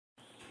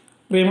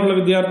പ്രിയമുള്ള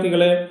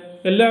വിദ്യാർത്ഥികളെ,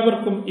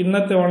 എല്ലാവർക്കും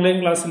ഇന്നത്തെ ഓൺലൈൻ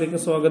ക്ലാസ്സിലേക്ക്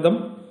സ്വാഗതം.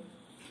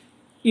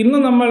 ഇന്ന്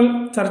നമ്മൾ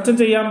ചർച്ച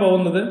ചെയ്യാൻ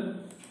പോകുന്നത്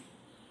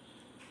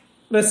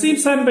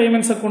റെസീപ്റ്റ്സ് ആൻഡ്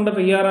പേയ്മെന്റ്സ് അക്കൗണ്ട്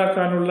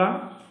തയ്യാറാക്കാനുള്ള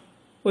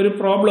ഒരു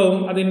പ്രോബ്ലവും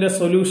അതിന്റെ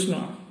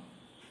സൊല്യൂഷനുമാണ്.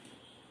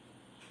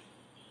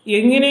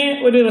 എങ്ങനെ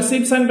ഒരു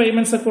റെസീപ്റ്റ്സ് ആൻഡ്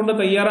പേയ്മെന്റ്സ് അക്കൗണ്ട്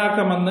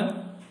തയ്യാറാക്കാമെന്ന്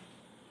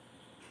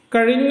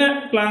കഴിഞ്ഞ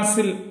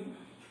ക്ലാസ്സിൽ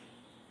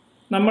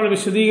നമ്മൾ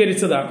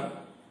വിശദീകരിച്ചതാണ്.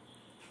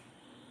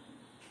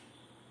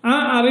 ആ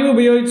അറിവ്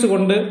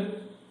ഉപയോഗിച്ചുകൊണ്ട്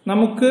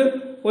നമുക്ക്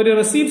ഒരു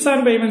റെസീപ്റ്റ്സ്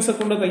ആൻഡ് പേയ്മെന്റ്സ്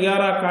അക്കൗണ്ട്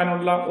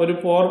തയ്യാറാക്കാനുള്ള ഒരു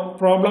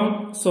പ്രോബ്ലം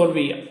സോൾവ്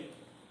ചെയ്യാം.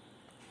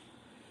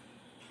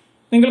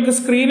 നിങ്ങൾക്ക്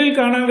സ്ക്രീനിൽ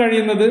കാണാൻ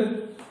കഴിയുന്നത്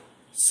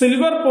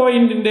സിൽവർ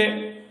പോയിന്റിന്റെ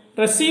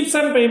റെസീപ്റ്റ്സ്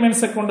ആൻഡ്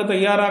പേയ്മെന്റ്സ് അക്കൗണ്ട്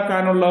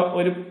തയ്യാറാക്കാനുള്ള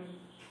ഒരു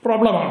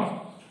പ്രോബ്ലമാണ്.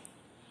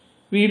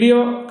 വീഡിയോ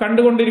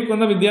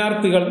കണ്ടുകൊണ്ടിരിക്കുന്ന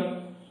വിദ്യാർത്ഥികൾ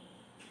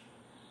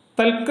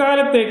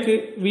തൽക്കാലത്തേക്ക്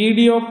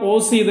വീഡിയോ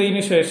പോസ്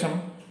ചെയ്തതിന് ശേഷം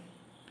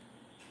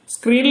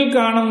സ്ക്രീനിൽ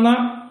കാണുന്ന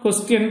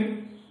ക്വസ്റ്റ്യൻ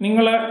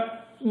നിങ്ങളെ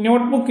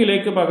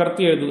നോട്ട്ബുക്കിലേക്ക്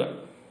പകർത്തി എഴുതുക.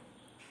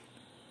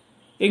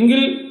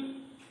 എങ്കിൽ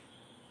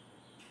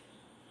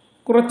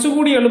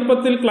കുറച്ചുകൂടി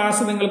എളുപ്പത്തിൽ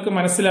ക്ലാസ് നിങ്ങൾക്ക്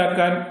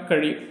മനസ്സിലാക്കാൻ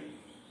കഴിയും.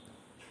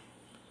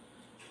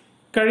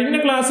 കഴിഞ്ഞ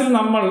ക്ലാസ്സിൽ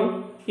നമ്മൾ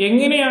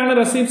എങ്ങനെയാണ്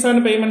റെസീപ്റ്റ്സ്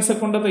ആൻഡ് പേയ്മെന്റ്സ്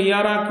അക്കൗണ്ട്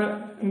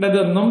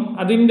തയ്യാറാക്കേണ്ടതെന്നും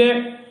അതിന്റെ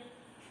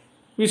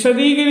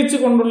വിശദീകരിച്ചു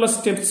കൊണ്ടുള്ള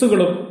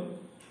സ്റ്റെപ്സുകളും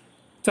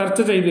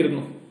ചർച്ച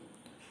ചെയ്തിരുന്നു.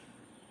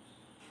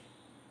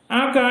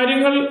 ആ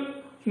കാര്യങ്ങൾ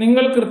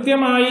നിങ്ങൾ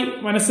കൃത്യമായി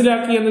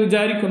മനസ്സിലാക്കി എന്ന്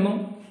വിചാരിക്കുന്നു.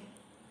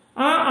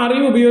 ആ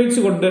അറിവ്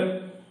ഉപയോഗിച്ചുകൊണ്ട്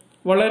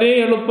വളരെ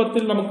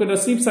എളുപ്പത്തിൽ നമുക്ക്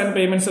റെസീപ്റ്റ്സ് ആൻഡ്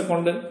പേയ്മെന്റ്സ്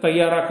അക്കൗണ്ട്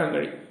തയ്യാറാക്കാൻ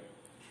കഴിയും.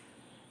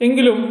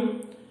 എങ്കിലും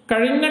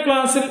കഴിഞ്ഞ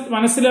ക്ലാസ്സിൽ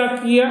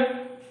മനസ്സിലാക്കിയ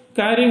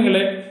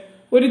കാര്യങ്ങളെ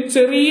ഒരു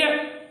ചെറിയ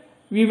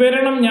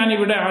വിവരണം ഞാൻ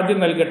ഇവിടെ ആദ്യം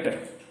നൽകട്ടെ.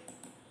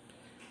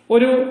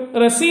 ഒരു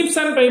റെസീപ്റ്റ്സ്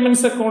ആൻഡ്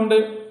പേയ്മെന്റ്സ് അക്കൗണ്ട്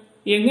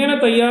എങ്ങനെ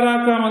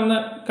തയ്യാറാക്കാമെന്ന്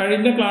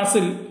കഴിഞ്ഞ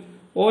ക്ലാസ്സിൽ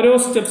ഓരോ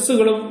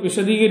സ്റ്റെപ്സുകളും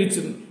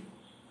വിശദീകരിച്ചിരുന്നു.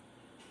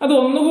 അത്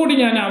ഒന്നുകൂടി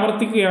ഞാൻ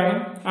ആവർത്തിക്കുകയാണ്.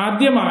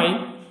 ആദ്യമായി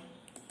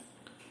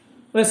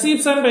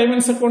receipts and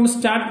payments account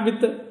start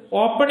with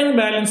opening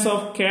balance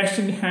of cash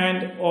in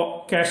hand or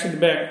cash in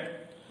bank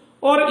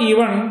or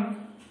even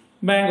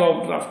bank over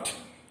draft.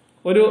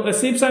 ഒരു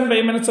receipts and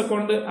payments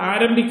account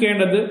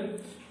ആരംഭിക്കേണ്ടത്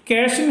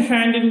cash in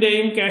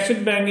ഹാൻഡിന്റെയും cash in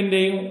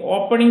ബാങ്കിന്റെയും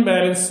opening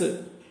balance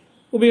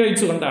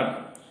ഉപയോഗിച്ചുകൊണ്ടാണ്.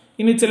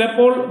 ഇനി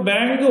ചിലപ്പോൾ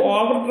bank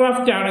over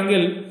draft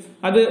ആണെങ്കിൽ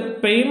അത്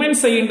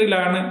payment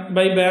സൈഡിലാണ്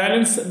by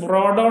balance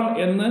broad on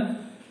എന്ന്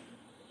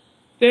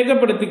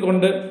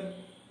രേഖപ്പെടുത്തിക്കൊണ്ട്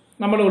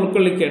നമ്മൾ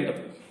ഉൾക്കൊള്ളിക്കേണ്ടത്.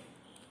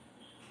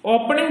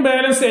 Opening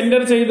balance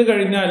enter ചെയ്ത്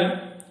കഴിഞ്ഞാൽ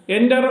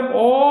എൻ്റർ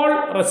ഓൾ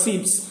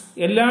റെസീപ്റ്റ്സ്,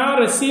 എല്ലാ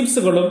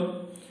റെസീപ്റ്റ്സുകളും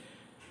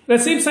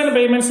റെസീപ്റ്റ്സ് ആൻഡ്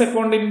പേയ്മെന്റ്സ്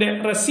അക്കൗണ്ടിന്റെ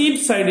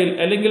റെസീപ്റ്റ് സൈഡിൽ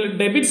അല്ലെങ്കിൽ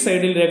ഡെബിറ്റ്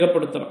സൈഡിൽ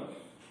രേഖപ്പെടുത്തണം.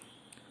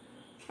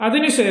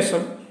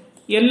 അതിനുശേഷം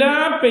എല്ലാ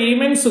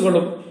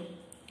പേയ്മെന്റ്സുകളും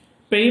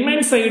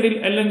പേയ്മെന്റ് സൈഡിൽ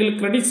അല്ലെങ്കിൽ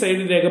ക്രെഡിറ്റ്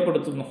സൈഡിൽ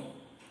രേഖപ്പെടുത്തുന്നു.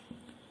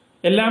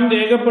 എല്ലാം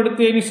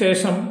രേഖപ്പെടുത്തിയതിനു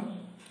ശേഷം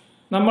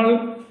നമ്മൾ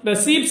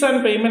receipts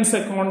and payments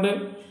account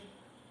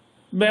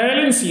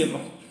balance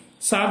ചെയ്യുന്നു.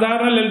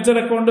 സാധാരണ ലെഡ്ജർ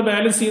അക്കൗണ്ട്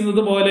ബാലൻസ് ചെയ്യുന്നത്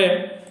പോലെ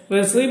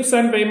receipts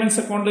and payments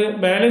account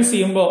balance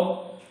ചെയ്യുമ്പോൾ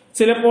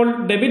ചിലപ്പോൾ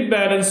ഡെബിറ്റ്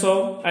ബാലൻസോ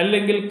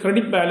അല്ലെങ്കിൽ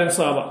ക്രെഡിറ്റ്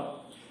ബാലൻസോ ആവാം.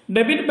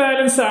 ഡെബിറ്റ്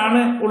ബാലൻസ്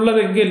ആണ്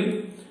ഉള്ളതെങ്കിൽ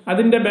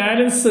അതിന്റെ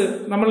ബാലൻസ്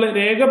നമ്മൾ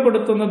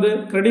രേഖപ്പെടുത്തുന്നത്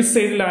ക്രെഡിറ്റ്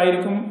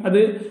സൈഡിലായിരിക്കും.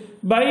 അത്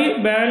ബൈ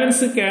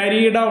ബാലൻസ്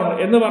ക്യാരി ഡൗൺ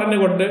എന്ന്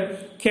പറഞ്ഞുകൊണ്ട്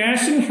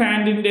cash in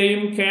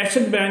ഹാൻഡിന്റെയും cash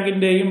in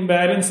ബാങ്കിന്റെയും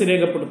balance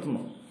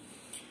രേഖപ്പെടുത്തുന്നു.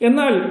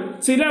 എന്നാൽ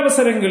ചില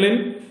അവസരങ്ങളിൽ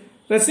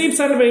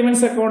receipts and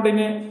payments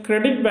അക്കൗണ്ടിന്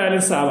credit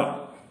balance ആവാം.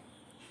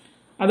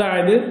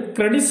 അതായത്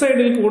ക്രെഡിറ്റ്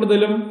സൈഡിൽ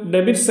കൂടുതലും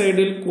ഡെബിറ്റ്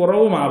സൈഡിൽ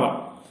കുറവുമാവാം.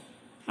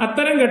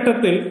 അത്തരം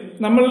ഘട്ടത്തിൽ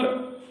നമ്മൾ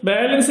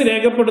ബാലൻസ്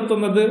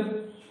രേഖപ്പെടുത്തുന്നത്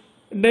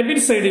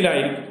ഡെബിറ്റ്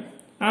സൈഡിലായിരിക്കും.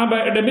 ആ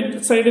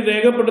ഡെബിറ്റ് സൈഡിൽ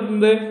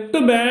രേഖപ്പെടുത്തുന്നത്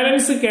ടു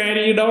ബാലൻസ്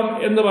ക്യാരി ഡൗൺ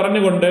എന്ന്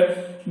പറഞ്ഞുകൊണ്ട്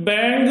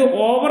ബാങ്ക്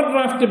ഓവർ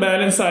ഡ്രാഫ്റ്റ്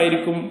ബാലൻസ്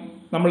ആയിരിക്കും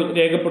നമ്മൾ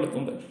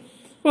രേഖപ്പെടുത്തുന്നത്.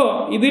 അപ്പോ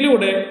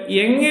ഇതിലൂടെ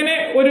എങ്ങനെ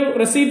ഒരു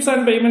റെസീപ്റ്റ്സ്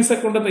ആൻഡ് പേയ്മെന്റ്സ്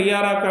അക്കൗണ്ട്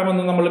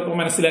തയ്യാറാക്കാമെന്ന് നമ്മളിപ്പോൾ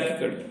മനസ്സിലാക്കി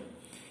കഴിഞ്ഞു.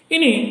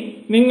 ഇനി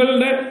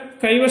നിങ്ങളുടെ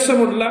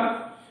കൈവശമുള്ള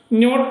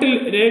നോട്ടിൽ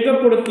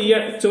രേഖപ്പെടുത്തിയ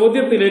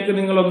ചോദ്യത്തിലേക്ക്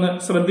നിങ്ങളൊന്ന്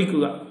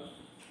ശ്രദ്ധിക്കുക.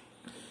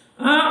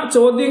 ആ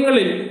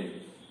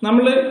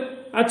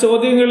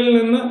ചോദ്യങ്ങളിൽ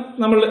നിന്ന്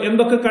നമ്മൾ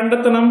എന്തൊക്കെ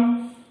കണ്ടെത്തണം?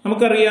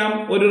 നമുക്കറിയാം,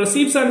 ഒരു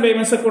റെസീപ്റ്റ്സ് ആൻഡ്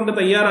പേയ്മെന്റ്സ് അക്കൗണ്ട്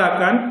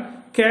തയ്യാറാക്കാൻ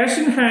ക്യാഷ്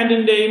ഇൻ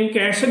ഹാൻഡിന്റെയും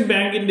ക്യാഷ് ഇൻ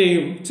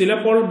ബാങ്കിന്റെയും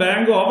ചിലപ്പോൾ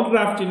ബാങ്ക് ഓവർ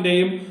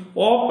ഡ്രാഫ്റ്റിന്റെയും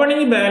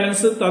ഓപ്പണിംഗ്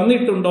ബാലൻസ്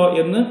തന്നിട്ടുണ്ടോ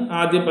എന്ന്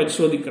ആദ്യം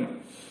പരിശോധിക്കണം.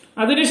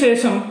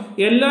 അതിനുശേഷം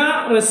എല്ലാ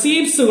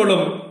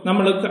റെസീപ്റ്റ്സുകളും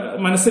നമ്മൾ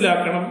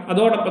മനസ്സിലാക്കണം.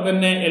 അതോടൊപ്പം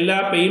തന്നെ എല്ലാ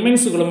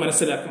പേയ്മെന്റ്സുകളും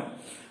മനസ്സിലാക്കണം.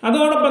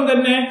 അതോടൊപ്പം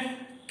തന്നെ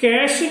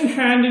cash in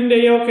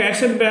ഹാൻഡിന്റെയോ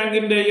cash in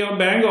ബാങ്കിന്റെയോ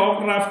bank over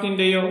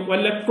ഡ്രാഫ്റ്റിന്റെയോ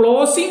വല്ല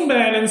ക്ലോസിംഗ്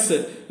ബാലൻസ്,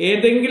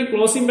 ഏതെങ്കിലും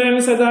ക്ലോസിംഗ്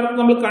ബാലൻസ് യഥാർത്ഥം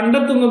നമ്മൾ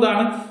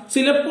കണ്ടെത്തുന്നതാണ്.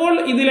 ചിലപ്പോൾ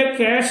ഇതിലെ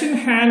ക്യാഷ് ഇൻ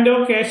ഹാൻഡോ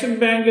ക്യാഷ് ഇൻ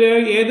ബാങ്കിലോ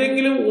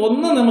ഏതെങ്കിലും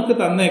ഒന്ന് നമുക്ക്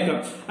തന്നേക്കാം.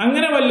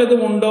 അങ്ങനെ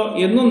വല്ലതും ഉണ്ടോ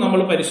എന്നും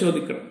നമ്മൾ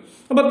പരിശോധിക്കണം.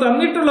 അപ്പൊ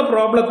തന്നിട്ടുള്ള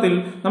പ്രോബ്ലത്തിൽ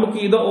നമുക്ക്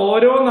ഇത്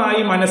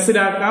ഓരോന്നായി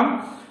മനസ്സിലാക്കാം.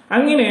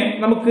 അങ്ങനെ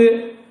നമുക്ക്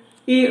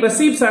ഈ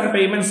റെസീപ്റ്റ്സ് ആൻഡ്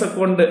പേയ്മെന്റ്സ്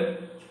അക്കൗണ്ട്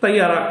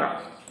തയ്യാറാക്കാം.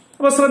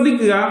 അപ്പൊ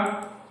ശ്രദ്ധിക്കുക,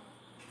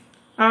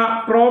 ആ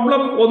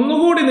പ്രോബ്ലം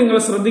ഒന്നുകൂടി നിങ്ങൾ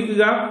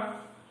ശ്രദ്ധിക്കുക.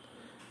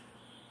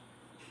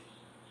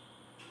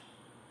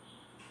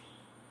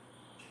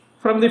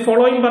 From the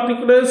following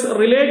particulars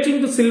relating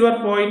to silver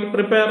point,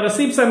 prepare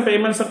receipts and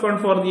payments account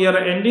for the year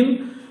ending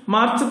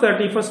March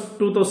 31st,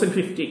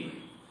 2015.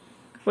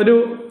 ഒരു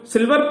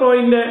silver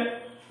point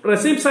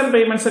receipts and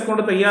payments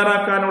account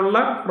തയ്യാറാക്കാനുള്ള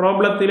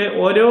പ്രോബ്ലത്തിലെ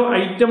ഓരോ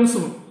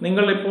ഐറ്റംസും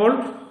നിങ്ങൾ ഇപ്പോൾ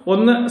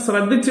ഒന്ന്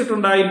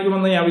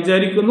ശ്രദ്ധിച്ചിട്ടുണ്ടായിരിക്കുമെന്ന് ഞാൻ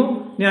വിചാരിക്കുന്നു.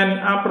 ഞാൻ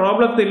ആ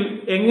പ്രോബ്ലത്തിൽ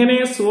എങ്ങനെ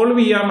സോൾവ്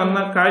ചെയ്യാമെന്ന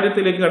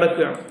കാര്യത്തിലേക്ക്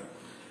കടക്കുകയാണ്.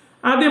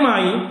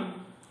 ആദ്യമായി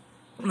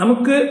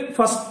നമുക്ക്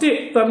ഫസ്റ്റ്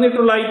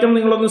തന്നിട്ടുള്ള ഐറ്റം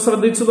നിങ്ങളൊന്ന്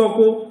ശ്രദ്ധിച്ചു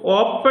നോക്കൂ.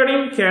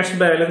 Opening cash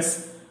balance,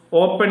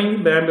 opening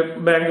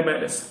bank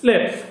balance അല്ലെ.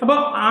 അപ്പൊ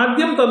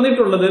ആദ്യം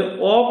തന്നിട്ടുള്ളത്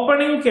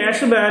ഓപ്പണിംഗ്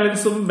ക്യാഷ്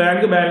ബാലൻസും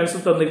ബാങ്ക്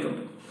ബാലൻസും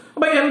തന്നിട്ടുണ്ട്.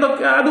 അപ്പൊ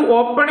എന്തൊക്കെ അത്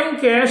opening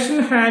cash in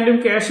ഹാൻഡും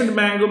cash in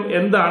ബാങ്കും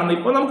എന്താണെന്ന്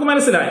ഇപ്പൊ നമുക്ക്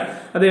മനസ്സിലായി.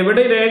 അത്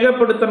എവിടെ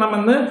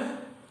രേഖപ്പെടുത്തണമെന്ന്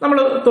നമ്മൾ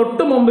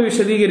തൊട്ടു മുമ്പ്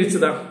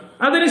വിശദീകരിച്ചതാണ്.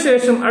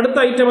 അതിനുശേഷം അടുത്ത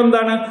ഐറ്റം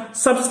എന്താണ്?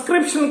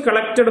 സബ്സ്ക്രിപ്ഷൻ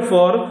കളക്റ്റഡ്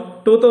ഫോർ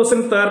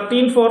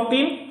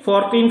 2013-14,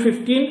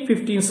 14-15,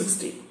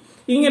 15-16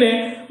 ഇങ്ങനെ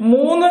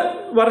 3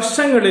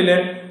 വർഷങ്ങളിലെ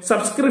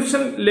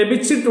സബ്സ്ക്രിപ്ഷൻ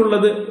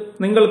ലഭിച്ചിട്ടുള്ളത്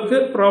നിങ്ങൾക്ക്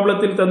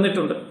പ്രോബ്ലത്തിൽ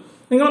തന്നിട്ടുണ്ട്.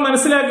 നിങ്ങൾ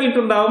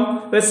മനസ്സിലാക്കിയിട്ടുണ്ടാവും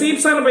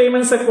റെസീപ്റ്റ്സ് ആൻഡ്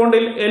പേയ്മെന്റ്സ്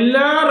അക്കൗണ്ടിൽ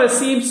എല്ലാ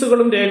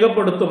റെസീപ്റ്റ്സുകളും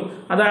രേഖപ്പെടുത്തും.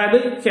 അതായത്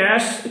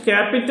ക്യാഷ്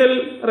ക്യാപിറ്റൽ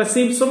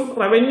റെസീപ്റ്റ്സും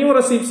റവന്യൂ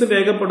റെസീപ്റ്റ്സും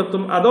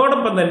രേഖപ്പെടുത്തും.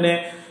 അതോടൊപ്പം തന്നെ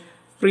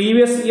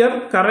previous year,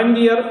 current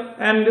year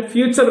and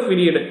future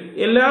period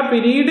എല്ലാ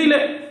പീരീഡിലെ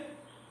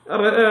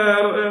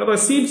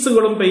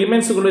റെസീപ്റ്റ്സുകളും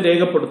പേയ്മെന്റ്സുകളും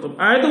രേഖപ്പെടുത്തും.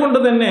 ആയതുകൊണ്ട്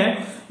തന്നെ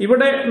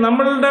ഇവിടെ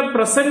നമ്മളുടെ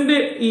പ്രസന്റ്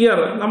ഇയർ,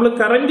 നമ്മൾ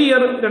കറന്റ്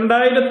ഇയർ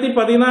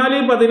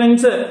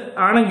 2014-15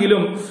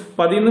 ആണെങ്കിലും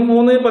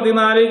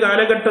 13-14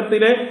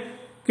 കാലഘട്ടത്തിലെ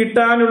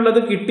കിട്ടാനുള്ളത്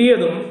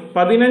കിട്ടിയതും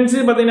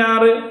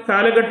 15-16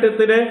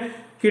 കാലഘട്ടത്തിലെ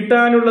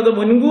കിട്ടാനുള്ളത്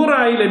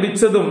മുൻകൂറായി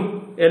ലഭിച്ചതും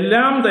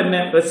എല്ലാം തന്നെ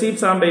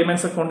റെസീപ്റ്റ്സ് ആൻഡ്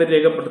പേയ്മെന്റ്സ് അക്കൗണ്ടിൽ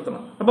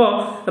രേഖപ്പെടുത്തണം. അപ്പോ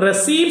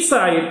റെസീപ്റ്റ്സ്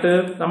ആയിട്ട്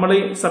നമ്മൾ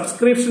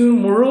സബ്സ്ക്രിപ്ഷൻ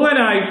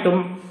മുഴുവനായിട്ടും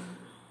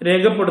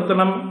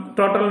രേഖപ്പെടുത്തണം.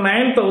 ടോട്ടൽ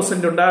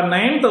 9,000 ഉണ്ട്. ആ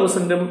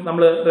 9,000ഉം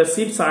നമ്മൾ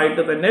റെസീപ്റ്റ്സ്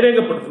ആയിട്ട് തന്നെ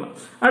രേഖപ്പെടുത്തണം.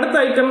 അടുത്ത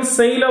ഐറ്റം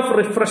സെയിൽ ഓഫ്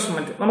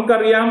റിഫ്രഷ്മെന്റ്.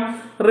 നമുക്കറിയാം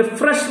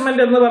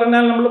റിഫ്രഷ്മെന്റ് എന്ന്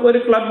പറഞ്ഞാൽ നമ്മൾ ഒരു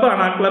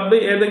ക്ലബ്ബാണ്. ആ ക്ലബ്ബ്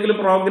ഏതെങ്കിലും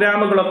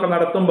പ്രോഗ്രാമുകളൊക്കെ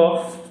നടത്തുമ്പോൾ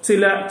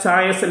ചില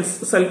ചായ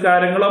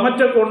സൽക്കാരങ്ങളോ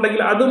മറ്റൊക്കെ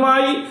ഉണ്ടെങ്കിൽ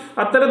അതുമായി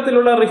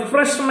അത്തരത്തിലുള്ള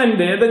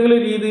റിഫ്രഷ്മെന്റ്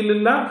ഏതെങ്കിലും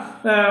രീതിയിലുള്ള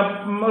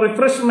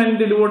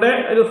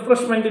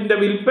റിഫ്രഷ്മെന്റിന്റെ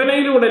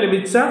വിൽപ്പനയിലൂടെ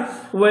ലഭിച്ച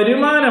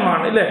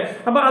വരുമാനമാണ് അല്ലെ.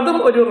 അപ്പൊ അതും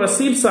ഒരു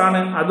റെസീപ്റ്റ്സ്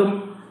ആണ്. അതും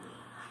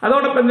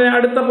അതോടൊപ്പം തന്നെ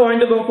അടുത്ത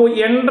പോയിന്റ് നോക്കൂ,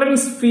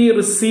 എൻട്രൻസ് ഫീ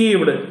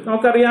റിസീവ്ഡ്.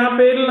 നമുക്കറിയാം ആ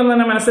പേരിൽ നിന്ന്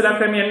തന്നെ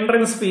മനസ്സിലാക്കാൻ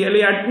എൻട്രൻസ് ഫീ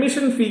അല്ലെങ്കിൽ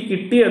അഡ്മിഷൻ ഫീ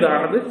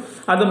കിട്ടിയതാണത്.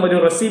 അതും ഒരു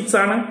റെസീപ്റ്റ്സ്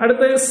ആണ്.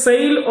 അടുത്ത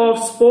sale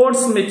of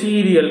sports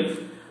material,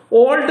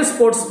 old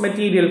sports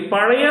material,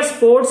 പഴയ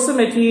സ്പോർട്സ്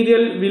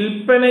മെറ്റീരിയൽ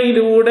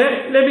വിൽപ്പനയിലൂടെ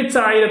ലഭിച്ച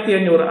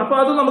 1,500. അപ്പൊ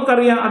അത്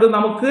നമുക്കറിയാം, അത്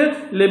നമുക്ക്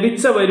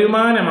ലഭിച്ച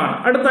വരുമാനമാണ്.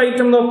 അടുത്ത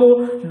ഐറ്റം നോക്കൂ,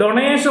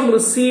 ഡൊണേഷൻ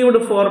റിസീവ്ഡ്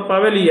ഫോർ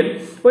പവലിയൻ.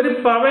 ഒരു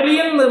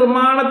പവലിയൻ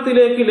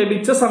നിർമ്മാണത്തിലേക്ക്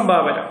ലഭിച്ച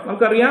സംഭാവന.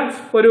 നമുക്കറിയാം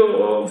ഒരു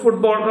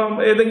ഫുട്ബോൾ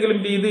ഏതെങ്കിലും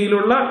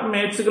രീതിയിലുള്ള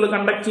മാച്ചുകൾ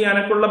കണ്ടക്ട്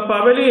ചെയ്യാനൊക്കെ ഉള്ള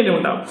പവലിയൻ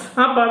ഉണ്ടാവും.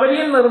 ആ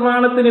പവലിയൻ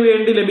നിർമ്മാണത്തിന്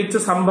വേണ്ടി ലഭിച്ച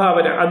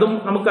സംഭാവന, അതും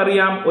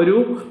നമുക്കറിയാം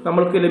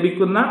നമ്മൾക്ക്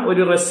ലഭിക്കുന്ന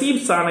ഒരു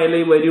റെസീപ്റ്റ്സ് ആണ്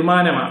അല്ലെങ്കിൽ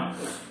വരുമാനമാണ്.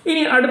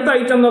 ഇനി അടുത്ത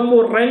ഐറ്റം നോക്കൂ,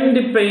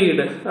 റെന്റ്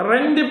പെയ്ഡ്.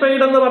 റെന്റ്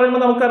പെയ്ഡ് എന്ന്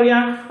പറയുമ്പോൾ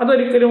നമുക്കറിയാം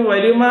അതൊരിക്കലും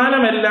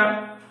വരുമാനമല്ല,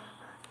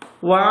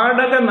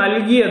 വാടക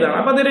നൽകിയതാണ്.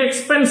 അപ്പൊ അതൊരു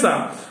എക്സ്പെൻസ്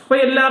ആണ്. അപ്പൊ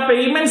എല്ലാ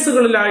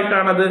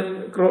പേയ്മെന്റ്സുകളിലായിട്ടാണ് അത്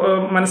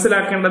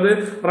മനസ്സിലാക്കേണ്ടത്.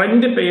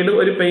 റെന്റ് പെയ്ഡ്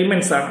ഒരു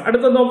പേയ്മെന്റ്സ് ആണ്.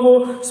 അടുത്ത നോക്കൂ,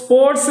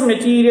 sports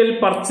material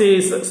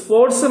purchase.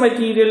 Sports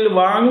material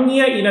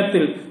വാങ്ങിയ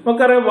ഇനത്തിൽ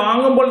നമുക്കറിയാം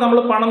വാങ്ങുമ്പോൾ നമ്മൾ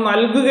പണം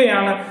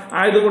നൽകുകയാണ്.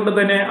 ആയതുകൊണ്ട്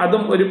തന്നെ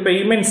അതും ഒരു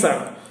പേയ്മെന്റ്സ്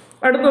ആണ്.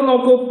 അടുത്ത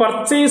നോക്കൂ,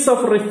 പർച്ചേസ്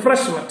ഓഫ്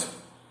റിഫ്രഷ്മെന്റ്.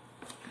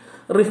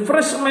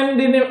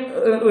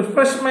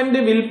 റിഫ്രഷ്മെന്റ്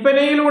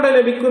വിൽപ്പനയിലൂടെ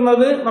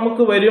ലഭിക്കുന്നത്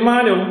നമുക്ക്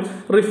വരുമാനവും,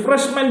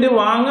 റിഫ്രഷ്മെന്റ്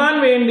വാങ്ങാൻ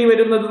വേണ്ടി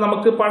വരുന്നത്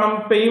നമുക്ക് പണം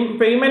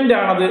പേയ്മെന്റ്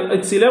ആണത്,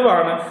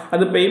 ചിലവാണ്.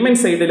 അത്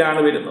പേയ്മെന്റ്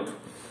സൈഡിലാണ് വരുന്നത്.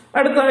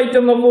 അടുത്ത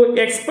ഐറ്റം നോക്കൂ,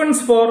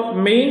 expense four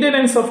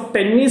maintenance of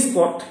tennis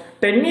court.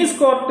 Tennis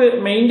court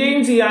maintain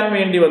ചെയ്യാൻ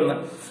വേണ്ടി വന്ന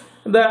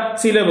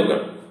ചിലവുകൾ,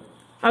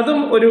 അതും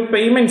ഒരു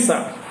പേയ്മെന്റ്സ്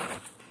ആണ്.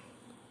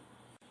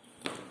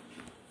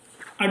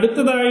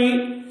 അടുത്തതായി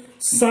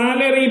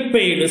സാലറി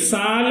പെയ്ഡ്,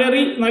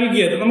 സാലറി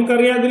നൽകിയത്.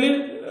 നമുക്കറിയാം അതിൽ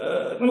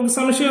നമുക്ക്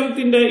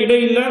സംശയത്തിന്റെ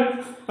ഇടയില്ല,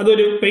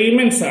 അതൊരു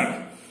പേയ്മെന്റ്സ് ആണ്.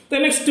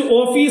 Next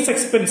office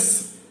expense,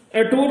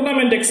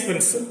 tournament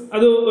expense,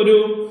 അത് ഒരു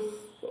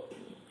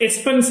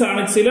എക്സ്പെൻസ്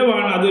ആണ്,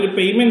 ചിലവാണ്, അതൊരു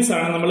പേയ്മെന്റ്സ്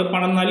ആണ്, നമ്മൾ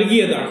പണം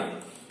നൽകിയതാണ്.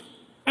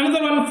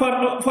 Another one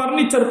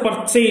furniture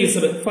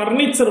purchased,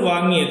 furniture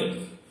വാങ്ങിയത്.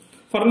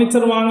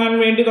 ഫർണിച്ചർ വാങ്ങാൻ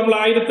വേണ്ടി നമ്മൾ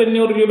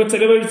 1,500 രൂപ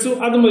ചെലവഴിച്ചു,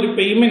 അതും ഒരു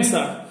പേയ്മെന്റ്സ്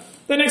ആണ്.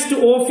 Next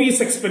office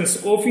expense.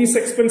 Office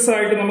expense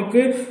ആയിട്ട്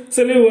നമുക്ക്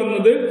ചെലവ്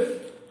വന്നത്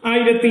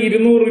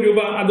 1,200 രൂപ,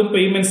 അതും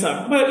പേയ്മെന്റ്സ് ആണ്.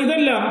 അപ്പൊ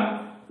ഇതെല്ലാം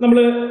നമ്മൾ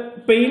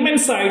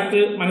പേയ്മെന്റ്സ്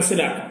ആയിട്ട്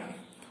മനസ്സിലാക്കാം.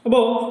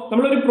 അപ്പോ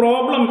നമ്മളൊരു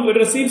പ്രോബ്ലം, ഒരു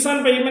റെസീപ്റ്റ്സ്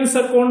ആൻഡ് പേയ്മെന്റ്സ്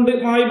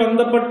അക്കൗണ്ടുമായി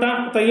ബന്ധപ്പെട്ട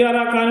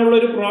തയ്യാറാക്കാനുള്ള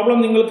ഒരു പ്രോബ്ലം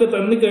നിങ്ങൾക്ക്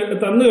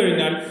തന്നു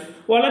കഴിഞ്ഞാൽ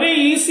വളരെ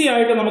ഈസി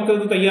ആയിട്ട്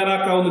നമുക്കത്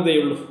തയ്യാറാക്കാവുന്നതേ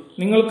ഉള്ളൂ.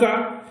 നിങ്ങൾക്ക്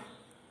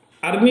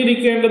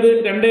അറിഞ്ഞിരിക്കേണ്ടത്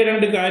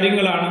 2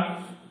 കാര്യങ്ങളാണ്.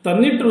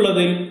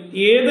 തന്നിട്ടുള്ളതിൽ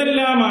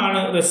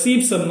ഏതെല്ലാമാണ്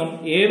റെസീപ്റ്റ്സ് എന്നും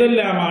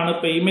ഏതെല്ലാമാണ്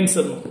പേയ്മെന്റ്സ്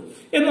എന്നും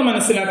എന്ന്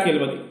മനസ്സിലാക്കിയാൽ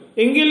മതി.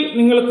 എങ്കിൽ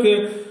നിങ്ങൾക്ക്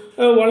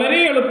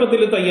വളരെ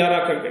എളുപ്പത്തിൽ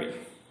തയ്യാറാക്കാൻ കഴിയും.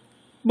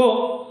 അപ്പോ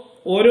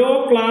ഓരോ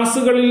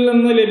ക്ലാസ്സുകളിൽ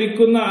നിന്ന്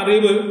ലഭിക്കുന്ന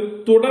അറിവ്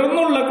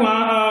തുടർന്നുള്ള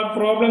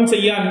പ്രോബ്ലം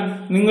ചെയ്യാൻ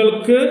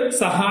നിങ്ങൾക്ക്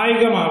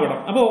സഹായകമാവണം.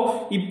 അപ്പോ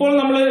ഇപ്പോൾ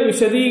നമ്മൾ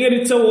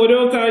വിശദീകരിച്ച ഓരോ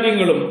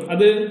കാര്യങ്ങളും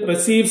അത്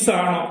റെസീപ്റ്റ്സ്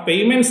ആണോ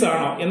പേയ്മെന്റ്സ്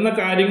ആണോ എന്ന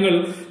കാര്യങ്ങൾ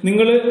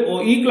നിങ്ങൾ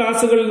ഈ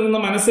ക്ലാസ്സുകളിൽ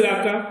നിന്ന്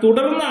മനസ്സിലാക്കുക.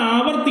 തുടർന്ന്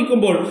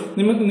ആവർത്തിക്കുമ്പോൾ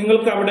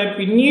നിങ്ങൾക്ക് അവിടെ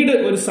പിന്നീട്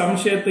ഒരു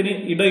സംശയത്തിന്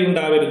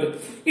ഇടയുണ്ടാവരുത്.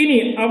 ഇനി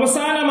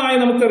അവസാനമായി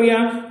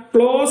നമുക്കറിയാം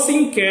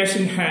closing cash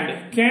in hand.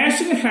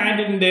 Cash in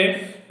ഹാൻഡിന്റെ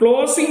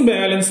closing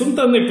ബാലൻസും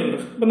തന്നിട്ടുണ്ട്.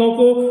 അപ്പൊ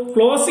നോക്കൂ,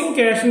 closing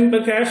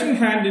cash in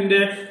ഹാൻഡിന്റെ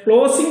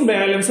closing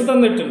balance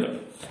തന്നിട്ടുണ്ട്.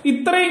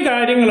 ഇത്രയും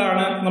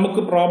കാര്യങ്ങളാണ്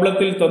നമുക്ക്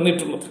പ്രോബ്ലത്തിൽ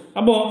തന്നിട്ടുള്ളത്.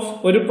 അപ്പോ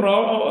ഒരു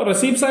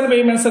റെസീപ്റ്റ്സ് ആൻഡ്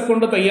പേയ്മെന്റ്സ്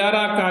കൊണ്ട്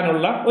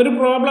തയ്യാറാക്കാനുള്ള ഒരു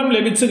പ്രോബ്ലം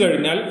ലഭിച്ചു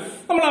കഴിഞ്ഞാൽ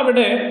നമ്മൾ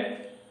അവിടെ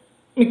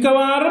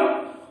മിക്കവാറും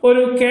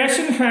ഒരു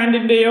cash in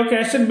ഹാൻഡിന്റെയോ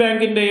cash in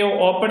ബാങ്കിന്റെയോ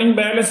opening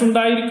balance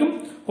ഉണ്ടായിരിക്കും.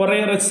 കുറെ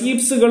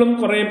റെസീപ്റ്റ്സുകളും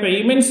കുറെ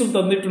പേയ്മെന്റ്സും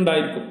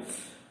തന്നിട്ടുണ്ടായിരിക്കും.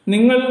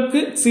 നിങ്ങൾക്ക്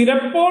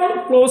ചിലപ്പോൾ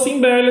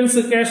closing balance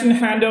cash in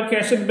ഹാൻഡോ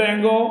cash in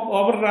ബാങ്കോ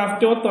over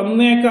ഡ്രാഫ്റ്റോ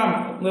തന്നേക്കാം,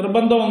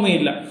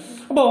 നിർബന്ധമൊന്നുമില്ല.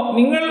 അപ്പോ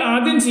നിങ്ങൾ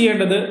ആദ്യം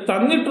ചെയ്യേണ്ടത്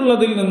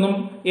തന്നിട്ടുള്ളതിൽ നിന്നും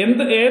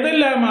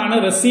ഏതെല്ലാമാണ്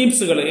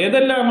റെസീപ്റ്റ്സുകൾ,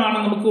 ഏതെല്ലാമാണ്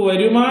നമുക്ക്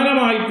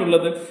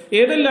വരുമാനമായിട്ടുള്ളത്,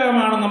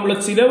 ഏതെല്ലാമാണ് നമ്മൾ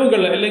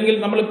ചിലവുകൾ അല്ലെങ്കിൽ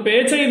നമ്മൾ പേ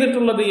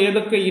ചെയ്തിട്ടുള്ളത്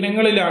ഏതൊക്കെ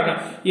ഇനങ്ങളിലാണ്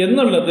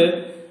എന്നുള്ളത്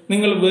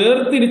നിങ്ങൾ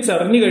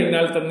വേർതിരിച്ചറിഞ്ഞു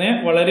കഴിഞ്ഞാൽ തന്നെ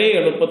വളരെ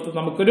എളുപ്പത്തിൽ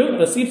നമുക്കൊരു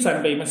റെസീപ്റ്റ്സ്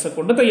ആൻഡ് പേയ്മെന്റ്സ്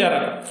കൊണ്ട്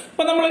തയ്യാറാക്കാം.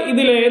 അപ്പൊ നമ്മൾ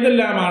ഇതിൽ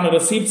ഏതെല്ലാമാണ്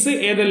റെസീപ്റ്റ്സ്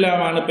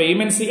ഏതെല്ലാമാണ്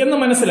പേയ്മെന്റ്സ് എന്ന്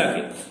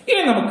മനസ്സിലാക്കി.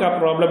 ഇനി നമുക്ക് ആ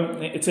പ്രോബ്ലം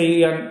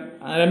ചെയ്യാൻ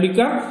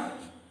ആരംഭിക്കാം.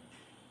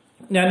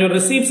 ഞാനൊരു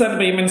റെസീപ്റ്റ്സ് ആൻഡ്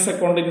പേയ്മെന്റ്സ്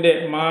അക്കൗണ്ടിന്റെ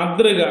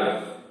മാതൃക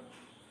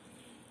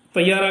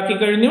തയ്യാറാക്കി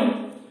കഴിഞ്ഞു.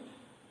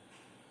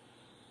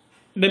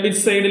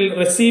 ഡെബിറ്റ് സൈഡിൽ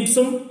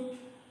റെസീപ്റ്റ്സും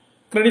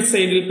ക്രെഡിറ്റ്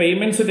സൈഡിൽ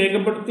പേയ്മെന്റ്സ്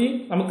രേഖപ്പെടുത്തി.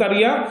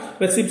 നമുക്കറിയാം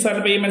റെസിപ്റ്റ്സ്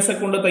ആൻഡ് പേയ്മെന്റ്സ്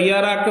കൊണ്ട്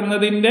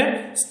തയ്യാറാക്കുന്നതിന്റെ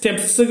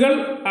സ്റ്റെപ്സുകൾ,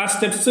 ആ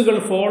സ്റ്റെപ്സുകൾ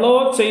ഫോളോ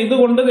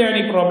ചെയ്തുകൊണ്ട് ഞാൻ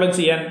ഈ പ്രോബ്ലം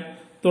ചെയ്യാൻ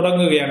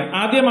തുടങ്ങുകയാണ്.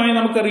 ആദ്യമായി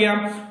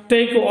നമുക്കറിയാം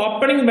take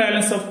opening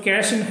balance of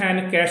cash in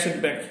hand cash in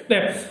bank.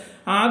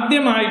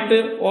 ആദ്യമായിട്ട്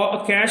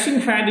cash in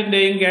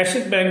ഹാൻഡിന്റെയും cash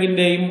in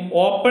ബാങ്കിന്റെയും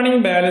opening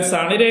balance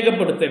ആണ്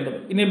രേഖപ്പെടുത്തേണ്ടത്.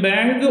 ഇനി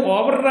ബാങ്ക്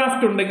ഓവർ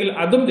ഡ്രാഫ്റ്റ് ഉണ്ടെങ്കിൽ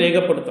അതും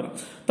രേഖപ്പെടുത്തണം.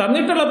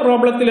 തന്നിട്ടുള്ള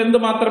പ്രോബ്ലത്തിൽ എന്ത്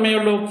മാത്രമേ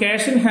ഉള്ളൂ?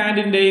 Cash in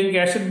ഹാൻഡിന്റെയും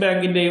cash in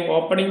ബാങ്കിന്റെയും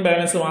opening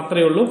balance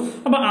മാത്രമേ ഉള്ളൂ.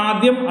 അപ്പൊ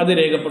ആദ്യം അത്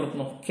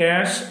രേഖപ്പെടുത്തുന്നു,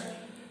 ക്യാഷ്.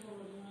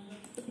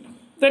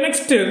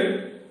 നെക്സ്റ്റ്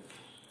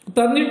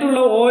തന്നിട്ടുള്ള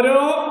ഓരോ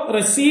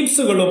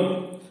റെസീപ്റ്റ്സുകളും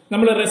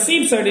നമ്മൾ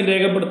റെസീപ്റ്റ് സൈഡിൽ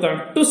രേഖപ്പെടുത്താണ്.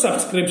 ടു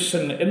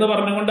സബ്സ്ക്രിപ്ഷൻ എന്ന്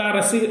പറഞ്ഞുകൊണ്ട് ആ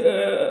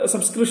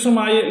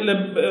സബ്സ്ക്രിപ്ഷനുമായി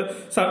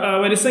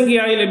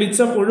വരിസംഖ്യയായി ലഭിച്ച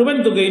മുഴുവൻ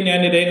തുകയും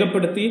ഞാൻ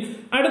രേഖപ്പെടുത്തി.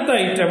 അടുത്ത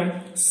ഐറ്റം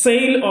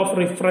സെയിൽ ഓഫ്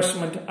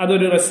റിഫ്രഷ്മെന്റ്,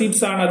 അതൊരു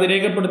റെസീപ്റ്റ്സ് ആണ്, അത്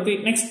രേഖപ്പെടുത്തി.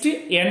 നെക്സ്റ്റ്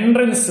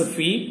എൻട്രൻസ്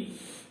ഫീ,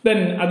 ദെൻ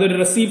അതൊരു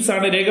റെസീപ്റ്റ്സ്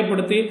ആണ്,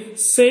 രേഖപ്പെടുത്തി.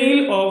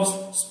 സെയിൽ ഓഫ്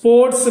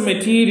സ്പോർട്സ്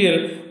മെറ്റീരിയൽ,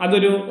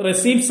 അതൊരു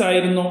റെസീപ്റ്റ്സ്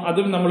ആയിരുന്നു,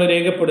 അതും നമ്മൾ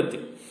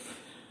രേഖപ്പെടുത്തി.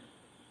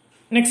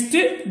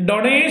 Next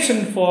donation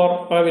four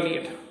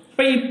pavilion.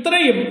 അപ്പൊ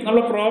ഇത്രയും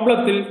നമ്മുടെ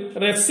പ്രോബ്ലത്തിൽ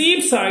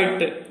റെസീപ്റ്റ്സ്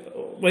ആയിട്ട്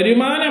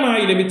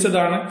വരുമാനമായി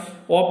ലഭിച്ചതാണ്.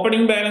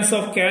 Opening balance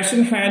of cash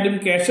in ഹാൻഡും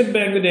cash in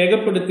ബാങ്കും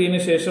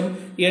രേഖപ്പെടുത്തിയതിനു ശേഷം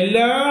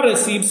എല്ലാ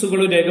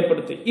റെസീപ്റ്റ്സുകളും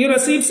രേഖപ്പെടുത്തി. ഈ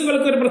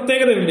റെസീപ്റ്റ്സുകൾക്ക് ഒരു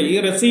പ്രത്യേകതയുണ്ട്. ഈ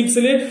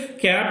റെസീപ്റ്റ്സിൽ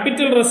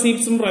ക്യാപിറ്റൽ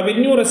റെസീപ്റ്റ്സും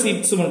റവന്യൂ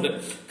റെസീപ്റ്റ്സും ഉണ്ട്.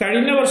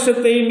 കഴിഞ്ഞ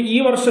വർഷത്തെയും ഈ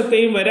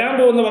വർഷത്തെയും വരാൻ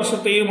പോകുന്ന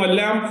വർഷത്തെയും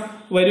എല്ലാം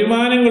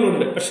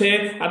വരുമാനങ്ങളുണ്ട്. പക്ഷേ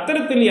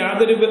അത്തരത്തിൽ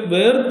യാതൊരു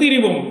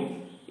വേർതിരിവും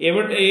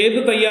ഏത്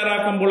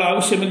തയ്യാറാക്കുമ്പോൾ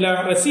ആവശ്യമില്ല,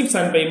 റെസീപ്റ്റ്സ്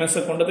ആൻഡ് പേയ്മെന്റ്സ്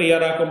കൊണ്ട്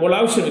തയ്യാറാക്കുമ്പോൾ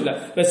ആവശ്യമില്ല.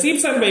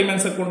 റെസീപ്റ്റ്സ് ആൻഡ്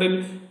പേയ്മെന്റ്സ് അക്കൗണ്ടിൽ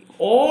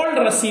all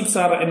receipts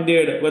are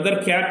entered, whether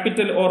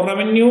capital or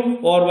revenue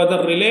or whether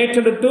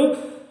related to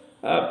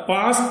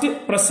past,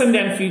 present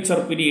and future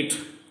period.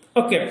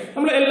 Okay,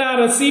 നമ്മൾ എല്ലാ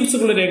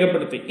റെസീപ്റ്റ്സുകളും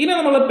രേഖപ്പെടുത്തി. ഇനി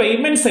നമ്മൾ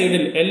പേയ്മെന്റ്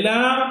സൈഡിൽ എല്ലാ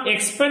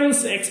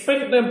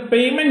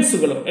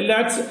പേയ്മെന്റ്സുകളും എല്ലാ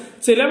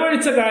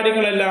ചിലവഴിച്ച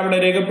കാര്യങ്ങളെല്ലാം അവിടെ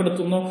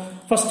രേഖപ്പെടുത്തുന്നു.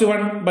 First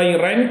one by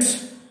rent,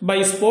 by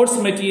sports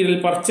material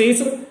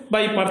purchase,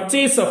 by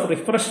purchase of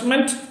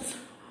refreshment,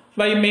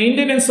 by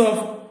maintenance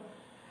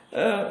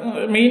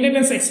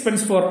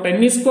expense for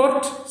tennis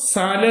court,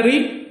 salary,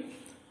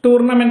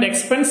 tournament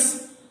expense,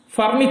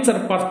 furniture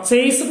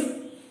purchase,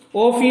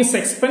 office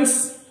expense.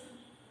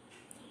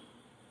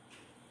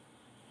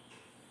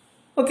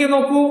 Okay,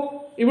 നോക്കൂ,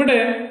 ഇവിടെ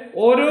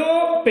ഓരോ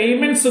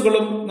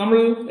പേയ്മെന്റ്സുകളും നമ്മൾ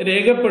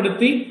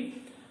രേഖപ്പെടുത്തി.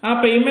 ആ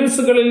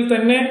പേയ്മെന്റ്സുകളിൽ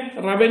തന്നെ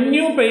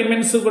റവന്യൂ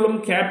പേയ്മെന്റ്സുകളും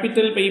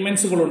ക്യാപിറ്റൽ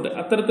പേയ്മെന്റ്സുകളും ഉണ്ട്.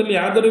 അത്തരത്തിൽ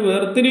യാതൊരു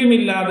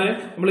വേർതിരിവുമില്ലാതെ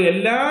നമ്മൾ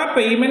എല്ലാ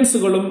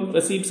പേയ്മെന്റ്സുകളും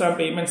റെസീപ്റ്റ്സ് ആൻഡ്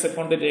പേയ്മെന്റ്സ്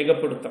അക്കൗണ്ടിൽ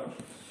രേഖപ്പെടുത്തണം.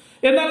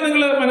 എന്നാൽ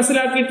നിങ്ങൾ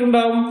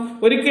മനസ്സിലാക്കിയിട്ടുണ്ടാവും,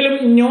 ഒരിക്കലും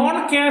നോൺ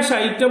ക്യാഷ്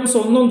ഐറ്റംസ്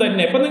ഒന്നും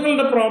തന്നെ ഇപ്പൊ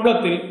നിങ്ങളുടെ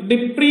പ്രോബ്ലത്തിൽ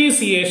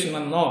ഡിപ്രീസിയേഷൻ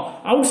എന്നോ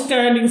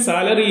ഔട്ട്സ്റ്റാൻഡിംഗ്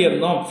സാലറി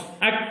എന്നോ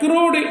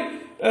അക്രൂഡ്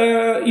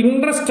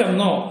ഇൻട്രസ്റ്റ്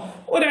എന്നോ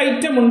ഒരു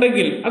ഐറ്റം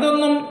ഉണ്ടെങ്കിൽ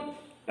അതൊന്നും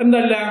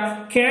എന്തല്ല,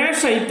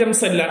 ക്യാഷ്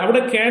ഐറ്റംസ് അല്ല.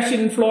 അവിടെ ക്യാഷ്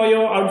ഇൻഫ്ലോയോ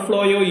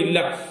ഔട്ട്ഫ്ലോയോ ഇല്ല.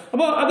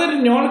 അപ്പോൾ അതൊരു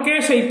നോൺ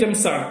ക്യാഷ്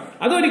ഐറ്റംസ് ആണ്.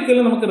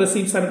 അതൊരിക്കലും നമുക്ക്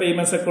റെസീപ്റ്റ്സ് ആൻഡ്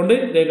പേയ്മെന്റ്സ് കൊണ്ട്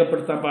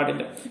രേഖപ്പെടുത്താൻ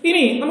പാടില്ല.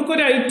 ഇനി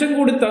നമുക്കൊരു ഐറ്റം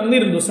കൂടി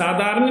തന്നിരുന്നു.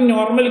 സാധാരണ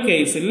നോർമൽ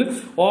കേസിൽ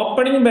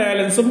ഓപ്പണിംഗ്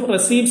ബാലൻസും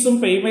റെസീപ്റ്റ്സും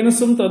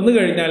പേയ്മെന്റ്സും തന്നു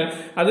കഴിഞ്ഞാൽ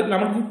അത്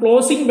നമുക്ക്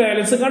ക്ലോസിംഗ്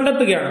ബാലൻസ്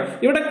കണ്ടെത്തുകയാണ്.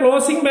 ഇവിടെ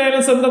ക്ലോസിംഗ്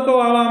ബാലൻസ് എന്തൊക്കെ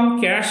ആവാം?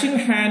 ക്യാഷ് ഇൻ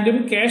ഹാൻഡും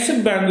ക്യാഷ്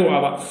അറ്റ് ബാങ്കും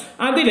ആവാം.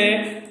 അതിലെ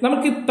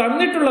നമുക്ക്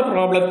തന്നിട്ടുള്ള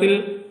പ്രോബ്ലത്തിൽ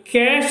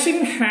ക്യാഷ് ഇൻ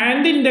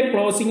ഹാൻഡിന്റെ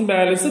ക്ലോസിംഗ്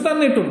ബാലൻസ്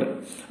തന്നിട്ടുണ്ട്.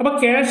 അപ്പൊ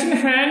ക്യാഷ് ഇൻ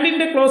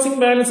ഹാൻഡിന്റെ ക്ലോസിംഗ്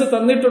ബാലൻസ്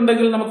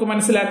തന്നിട്ടുണ്ടെങ്കിൽ നമുക്ക്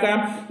മനസ്സിലാക്കാം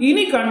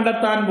ഇനി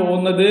കണ്ടെത്താൻ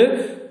പോകുന്നത്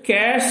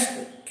ക്യാഷ്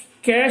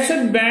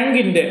അറ്റ്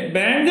ബാങ്കിന്റെ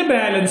ബാങ്ക്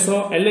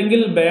ബാലൻസോ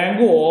അല്ലെങ്കിൽ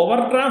ബാങ്ക് ഓവർ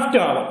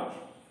ഡ്രാഫ്റ്റോ ആവാം.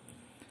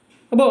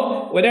 അപ്പോ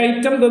ഒരു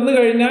ഐറ്റം തന്നു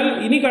കഴിഞ്ഞാൽ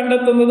ഇനി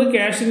കണ്ടെത്തുന്നത്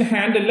ക്യാഷ് ഇൻ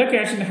ഹാൻഡ് അല്ല,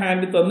 ക്യാഷ് ഇൻ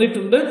ഹാൻഡ്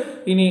തന്നിട്ടുണ്ട്,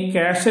 ഇനി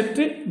ക്യാഷ്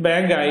അറ്റ്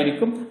ബാങ്ക്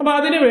ആയിരിക്കും. അപ്പൊ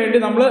അതിനുവേണ്ടി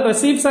നമ്മൾ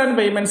receipts and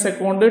payments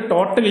account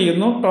total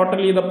ചെയ്യുന്നു.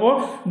 ടോട്ടൽ ചെയ്തപ്പോൾ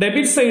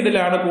ഡെബിറ്റ്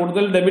സൈഡിലാണ്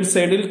കൂടുതൽ. ഡെബിറ്റ്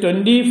സൈഡിൽ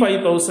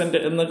 25,000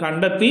 എന്ന്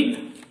കണ്ടെത്തി.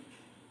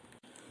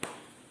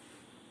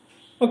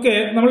 ഓക്കെ,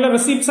 നമ്മളുടെ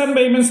റെസീപ്റ്റ്സ് ആൻഡ്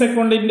പേയ്മെന്റ്സ്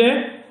അക്കൗണ്ടിന്റെ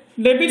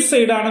ഡെബിറ്റ്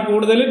സൈഡാണ്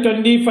കൂടുതൽ,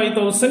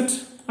 25,000.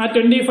 ആ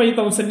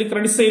 25,000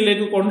 ക്രെഡിറ്റ്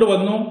സൈഡിലേക്ക്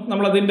കൊണ്ടുവന്നു.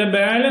 നമ്മൾ അതിന്റെ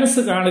ബാലൻസ്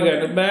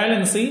കാണുകയാണ്.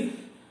 ബാലൻസ്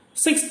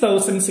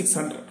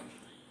 6,600.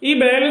 ഈ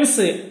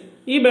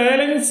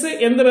ബാലൻസ്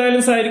എന്ത്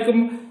ബാലൻസ് ആയിരിക്കും?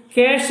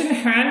 ക്യാഷ് ഇൻ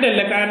ഹാൻഡ്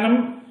അല്ല, കാരണം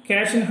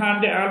ക്യാഷ് ഇൻ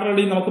ഹാൻഡ്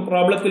ആൾറെഡി നമുക്ക്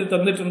പ്രോബ്ലത്തിൽ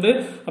തന്നിട്ടുണ്ട്.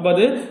 അപ്പൊ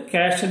അത്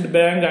ക്യാഷ് അറ്റ്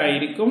ബാങ്ക്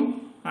ആയിരിക്കും.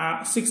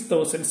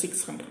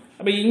 6,600.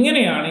 അപ്പൊ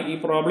ഇങ്ങനെയാണ് ഈ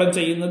പ്രോബ്ലം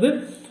ചെയ്യുന്നത്.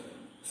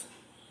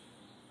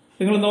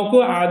 നിങ്ങൾ നോക്കൂ,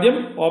 ആദ്യം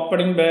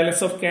opening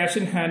balance of cash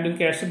in ഹാൻഡും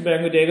cash at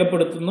ബാങ്കും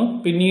രേഖപ്പെടുത്തുന്നു.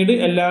 പിന്നീട്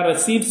എല്ലാ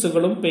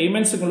റെസീപ്റ്റ്സുകളും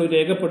പേയ്മെന്റ്സുകളും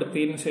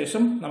രേഖപ്പെടുത്തിയതിനു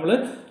ശേഷം നമ്മൾ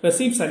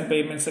receipts and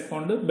payments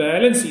account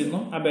balance ചെയ്യുന്നു.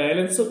 ആ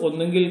ബാലൻസ്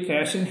ഒന്നുകിൽ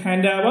ക്യാഷ് ഇൻ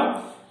ഹാൻഡ് ആവാം,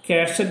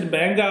 ക്യാഷ് അറ്റ്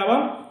ബാങ്ക്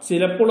ആവാം,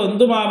 ചിലപ്പോൾ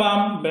എന്തുമാവാം,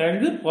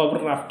 ബാങ്ക് ഓവർ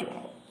ഡ്രാഫ്റ്റും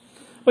ആവാം.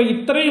 അപ്പൊ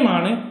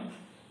ഇത്രയുമാണ്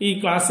ഈ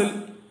ക്ലാസ്സിൽ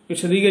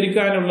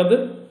വിശദീകരിക്കാനുള്ളത്.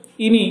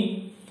 ഇനി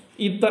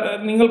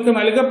നിങ്ങൾക്ക്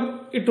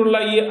നൽകിയിട്ടുള്ള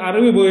ഈ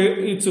അറിവ്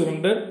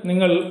ഉപയോഗിച്ചുകൊണ്ട്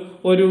നിങ്ങൾ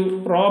ഒരു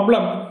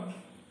പ്രോബ്ലം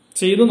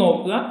ചെയ്തു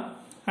നോക്കുക.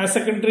 ഹയർ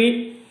സെക്കൻഡറി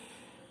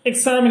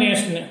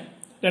എക്സാമിനേഷന്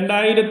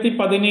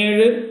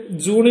 2017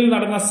 ജൂണിൽ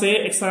നടന്ന സേ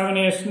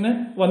എക്സാമിനേഷന്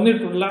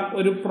വന്നിട്ടുള്ള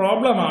ഒരു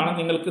പ്രോബ്ലമാണ്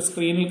നിങ്ങൾക്ക്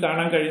സ്ക്രീനിൽ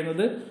കാണാൻ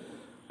കഴിയുന്നത്.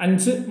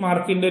 5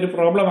 മാർക്കിന്റെ ഒരു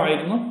പ്രോബ്ലം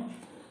ആയിരുന്നു.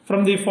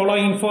 From the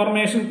following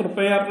information,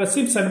 prepare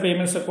receipts and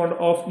payments account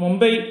of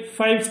Mumbai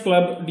Fives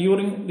Club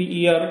during the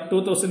year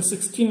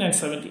 2016 and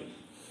 17.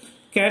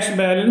 Cash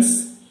balance,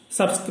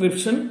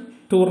 subscription,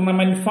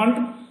 tournament fund,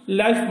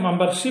 life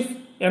membership,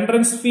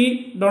 entrance fee,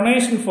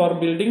 donation for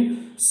building,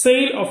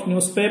 sale of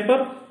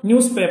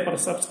newspaper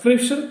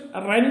subscription,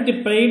 rent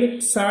paid,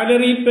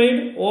 salary paid,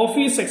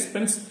 office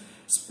expense,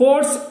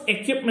 sports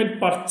equipment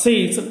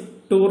purchase,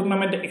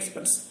 tournament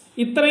expense.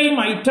 ഇത്രയും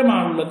item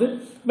ആണുള്ളത്.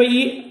 അപ്പൊ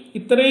ഈ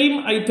ഇത്രയും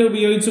item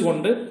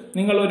ഉപയോഗിച്ചുകൊണ്ട്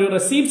നിങ്ങൾ ഒരു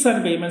receipts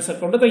and payments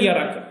account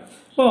തയ്യാറാക്കുക.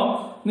 അപ്പോ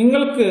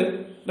നിങ്ങൾക്ക്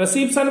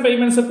റെസീപ്റ്റ്സ് ആൻഡ്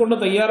പേയ്മെന്റ്സ് അക്കൗണ്ട്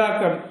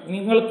തയ്യാറാക്കാൻ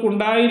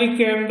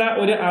നിങ്ങൾക്കുണ്ടായിരിക്കേണ്ട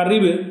ഒരു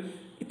അറിവ്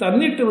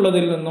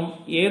തന്നിട്ടുള്ളതിൽ നിന്നും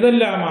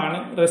ഏതെല്ലാമാണ്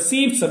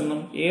റെസീപ്റ്റ്സ്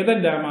എന്നും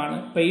ഏതെല്ലാമാണ്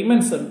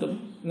പേയ്മെന്റ്സ് എന്നും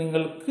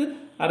നിങ്ങൾക്ക്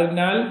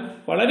അറിഞ്ഞാൽ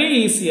വളരെ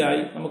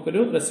ഈസിയായി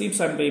നമുക്കൊരു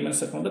റെസീപ്റ്റ്സ് ആൻഡ്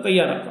പേയ്മെന്റ്സ് അക്കൗണ്ട്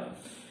തയ്യാറാക്കാം.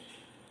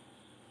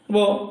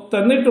 അപ്പോൾ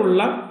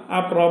തന്നിട്ടുള്ള ആ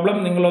പ്രോബ്ലം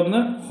നിങ്ങളൊന്ന്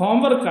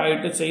ഹോംവർക്ക്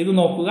ആയിട്ട് ചെയ്തു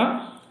നോക്കുക.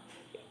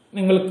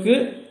 നിങ്ങൾക്ക്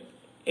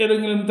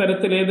ഏതെങ്കിലും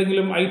തരത്തിൽ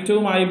ഏതെങ്കിലും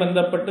ഐറ്റവുമായി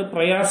ബന്ധപ്പെട്ട്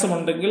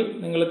പ്രയാസമുണ്ടെങ്കിൽ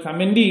നിങ്ങൾ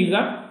കമന്റ് ചെയ്യുക.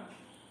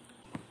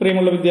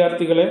 പ്രിയമുള്ള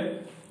വിദ്യാർത്ഥികളെ,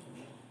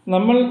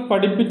 നമ്മൾ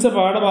പഠിപ്പിച്ച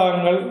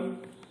പാഠഭാഗങ്ങൾ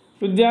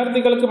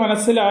വിദ്യാർത്ഥികൾക്ക്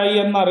മനസ്സിലായി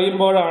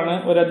എന്നറിയുമ്പോഴാണ്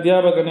ഒരു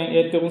അധ്യാപകന്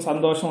ഏറ്റവും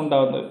സന്തോഷം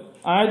ഉണ്ടാകുന്നത്.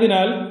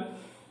 ആയതിനാൽ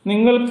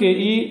നിങ്ങൾക്ക്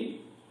ഈ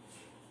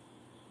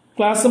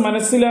ക്ലാസ്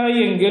മനസ്സിലായി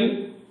എങ്കിൽ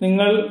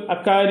നിങ്ങൾ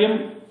അക്കാര്യം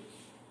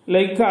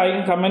ലൈക്കായും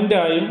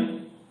കമന്റായും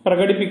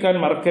പ്രകടിപ്പിക്കാൻ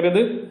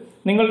മറക്കരുത്.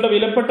 നിങ്ങളുടെ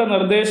വിലപ്പെട്ട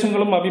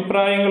നിർദ്ദേശങ്ങളും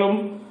അഭിപ്രായങ്ങളും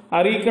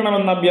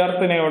അറിയിക്കണമെന്ന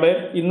അഭ്യർത്ഥനയോടെ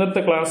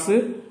ഇന്നത്തെ ക്ലാസ്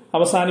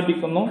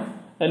അവസാനിപ്പിക്കുന്നു.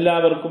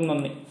 എല്ലാവർക്കും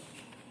നന്ദി.